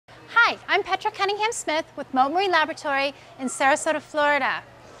Hi, I'm Petra Cunningham-Smith with Mote Marine Laboratory in Sarasota, Florida.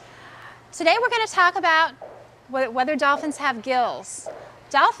 Today we're going to talk about whether dolphins have gills.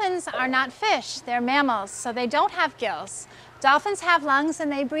 Dolphins are not fish, they're mammals, so they don't have gills. Dolphins have lungs and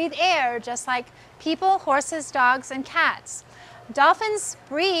they breathe air just like people, horses, dogs, and cats. Dolphins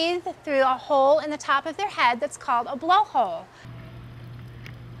breathe through a hole in the top of their head that's called a blowhole.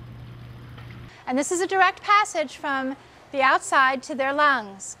 And this is a direct passage from the outside to their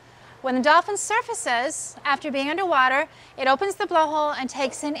lungs. When the dolphin surfaces after being underwater, it opens the blowhole and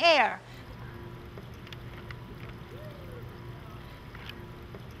takes in air.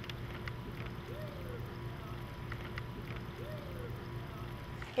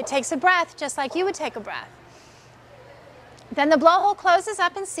 It takes a breath just like you would take a breath. Then the blowhole closes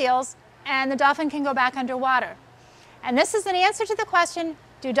up and seals, and the dolphin can go back underwater. And this is an answer to the question,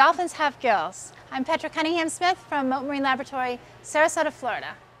 do dolphins have gills? I'm Petra Cunningham-Smith from Mote Marine Laboratory, Sarasota,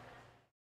 Florida.